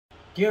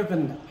Dear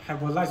friend,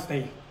 have a nice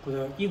day.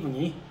 Good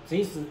evening.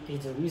 This is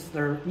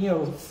Mr.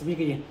 Neil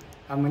speaking.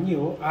 I'm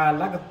Neil. I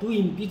like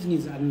doing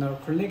business and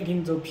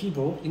connecting the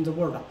people in the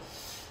world.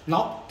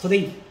 Now,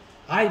 today,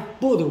 I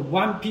bought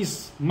one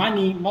piece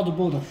mini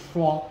motherboard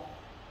from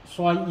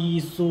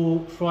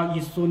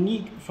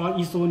esonic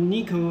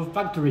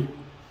factory.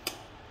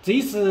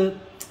 This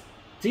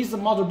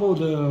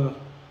motherboard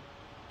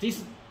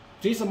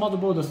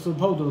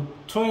support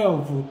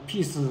 12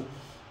 piece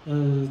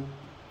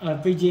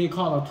VGA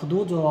card to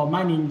do the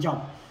mining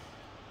job.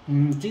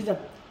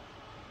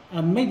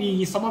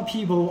 Maybe some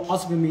people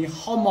ask me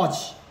how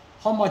much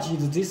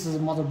is this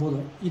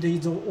motherboard? It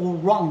is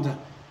around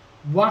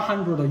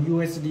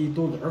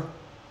 $100.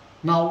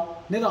 Now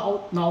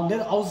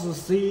let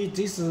us see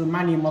this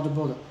mining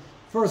motherboard.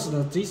 First,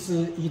 this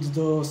is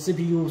the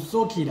CPU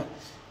circuit.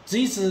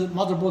 This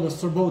motherboard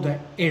support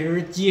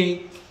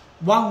LGA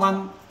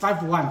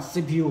 1151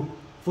 CPU.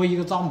 For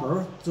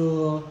example,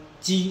 the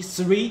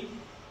G3900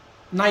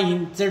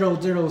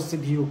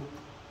 CPU.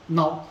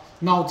 Now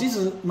this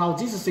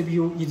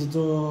CPU is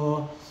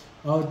the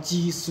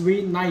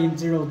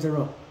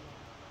G3900,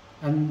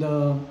 and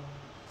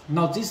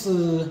now this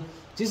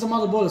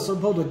motherboard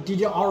support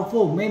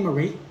DDR4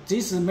 memory.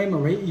 This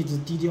memory is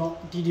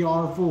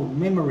DDR4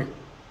 memory,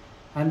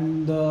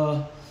 and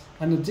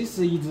this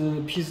is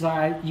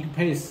PCI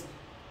Express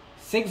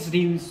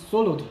 16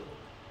 solid.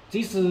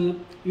 This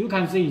you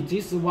can see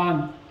this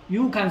one.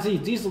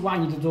 This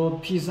one is the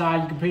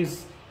PCI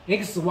Express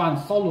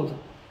X1 solid.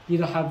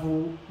 It have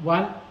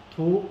 1,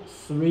 2,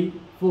 3,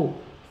 4,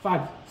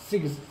 5,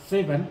 6,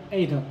 7,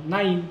 8,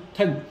 9,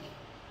 10,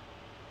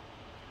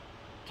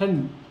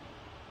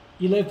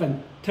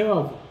 11,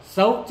 12.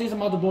 So this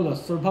motherboard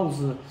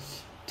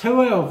supports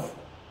 12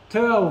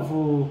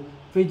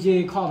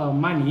 VGA card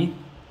mining.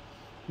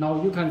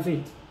 Now you can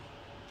see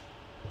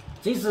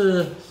this.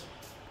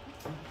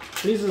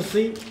 Please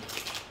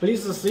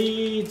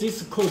see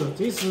this code.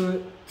 This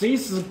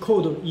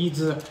code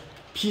is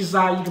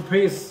PCI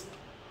Express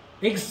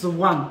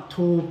X1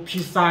 to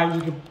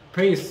PCI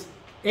Express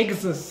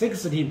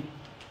X16.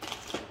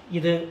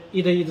 It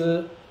is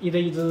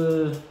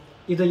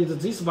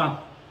this one.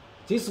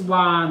 This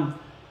one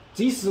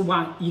is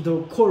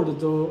called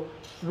the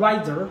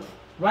rider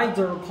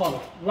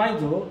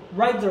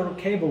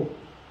cable.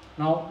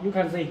 Now you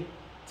can see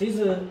this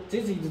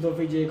is the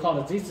VGA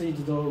card. This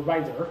is the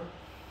rider.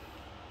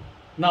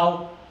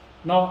 Now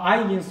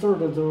I insert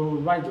the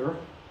rider.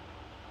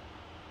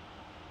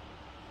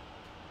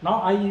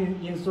 Now I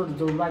insert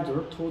the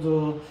rider to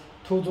the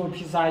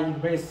PCI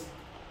Express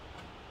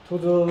to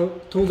the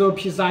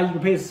PCI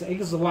Express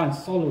X1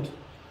 solid.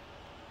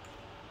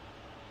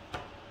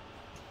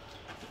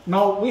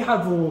 Now we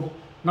have 12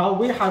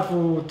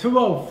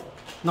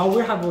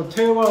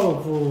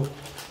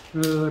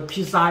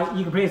 PCI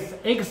Express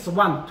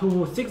X1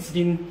 to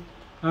 16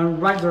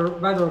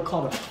 rider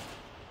card.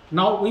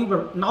 Now we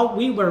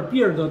will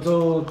build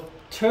the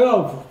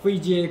 12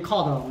 VGA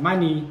card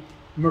mining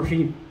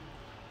machine.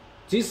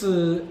 This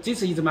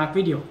is my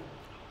video.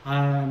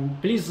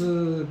 Please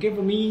give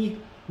me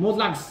more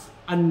likes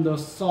and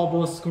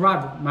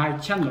subscribe my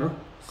channel.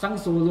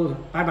 Thanks a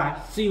lot. Bye bye.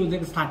 See you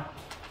next time.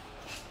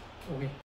 Okay.